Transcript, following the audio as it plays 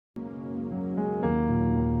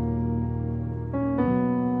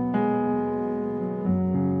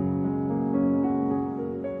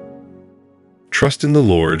Trust in the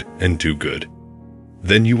Lord and do good.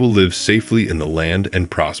 Then you will live safely in the land and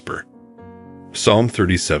prosper. Psalm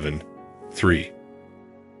 37, 3.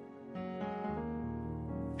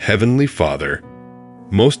 Heavenly Father,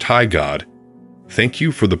 Most High God, thank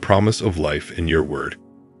you for the promise of life in your word.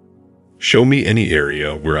 Show me any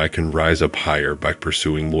area where I can rise up higher by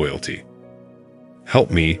pursuing loyalty. Help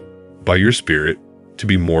me, by your Spirit, to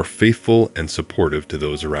be more faithful and supportive to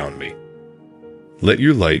those around me. Let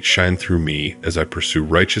your light shine through me as I pursue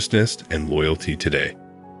righteousness and loyalty today.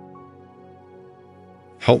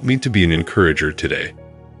 Help me to be an encourager today,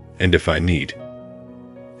 and if I need,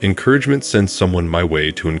 encouragement sends someone my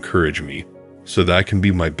way to encourage me so that I can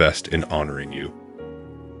be my best in honoring you.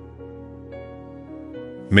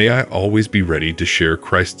 May I always be ready to share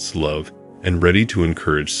Christ's love and ready to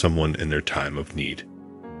encourage someone in their time of need.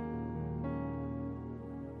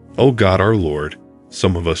 O God our Lord,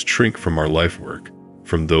 some of us shrink from our life work,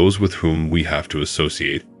 from those with whom we have to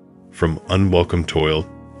associate, from unwelcome toil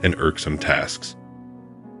and irksome tasks.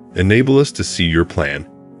 Enable us to see your plan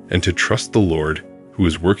and to trust the Lord who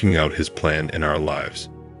is working out his plan in our lives.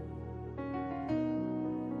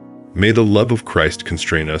 May the love of Christ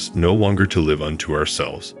constrain us no longer to live unto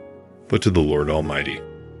ourselves, but to the Lord Almighty.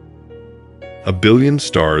 A billion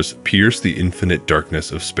stars pierce the infinite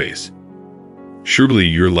darkness of space. Surely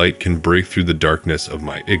your light can break through the darkness of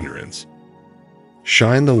my ignorance.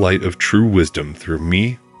 Shine the light of true wisdom through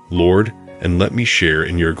me, Lord, and let me share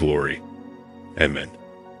in your glory. Amen.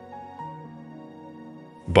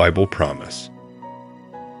 Bible Promise.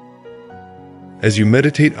 As you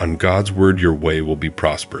meditate on God's word, your way will be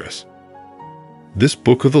prosperous. This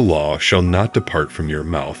book of the law shall not depart from your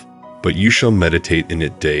mouth, but you shall meditate in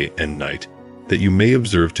it day and night, that you may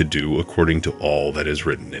observe to do according to all that is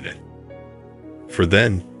written in it. For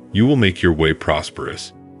then you will make your way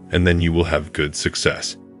prosperous, and then you will have good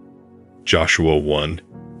success. Joshua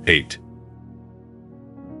 1:8.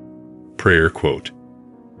 Prayer quote.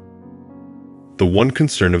 The one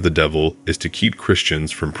concern of the devil is to keep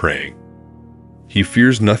Christians from praying. He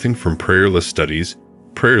fears nothing from prayerless studies,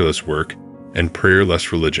 prayerless work, and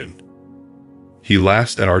prayerless religion. He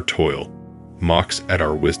laughs at our toil, mocks at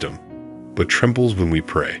our wisdom, but trembles when we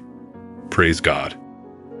pray. Praise God.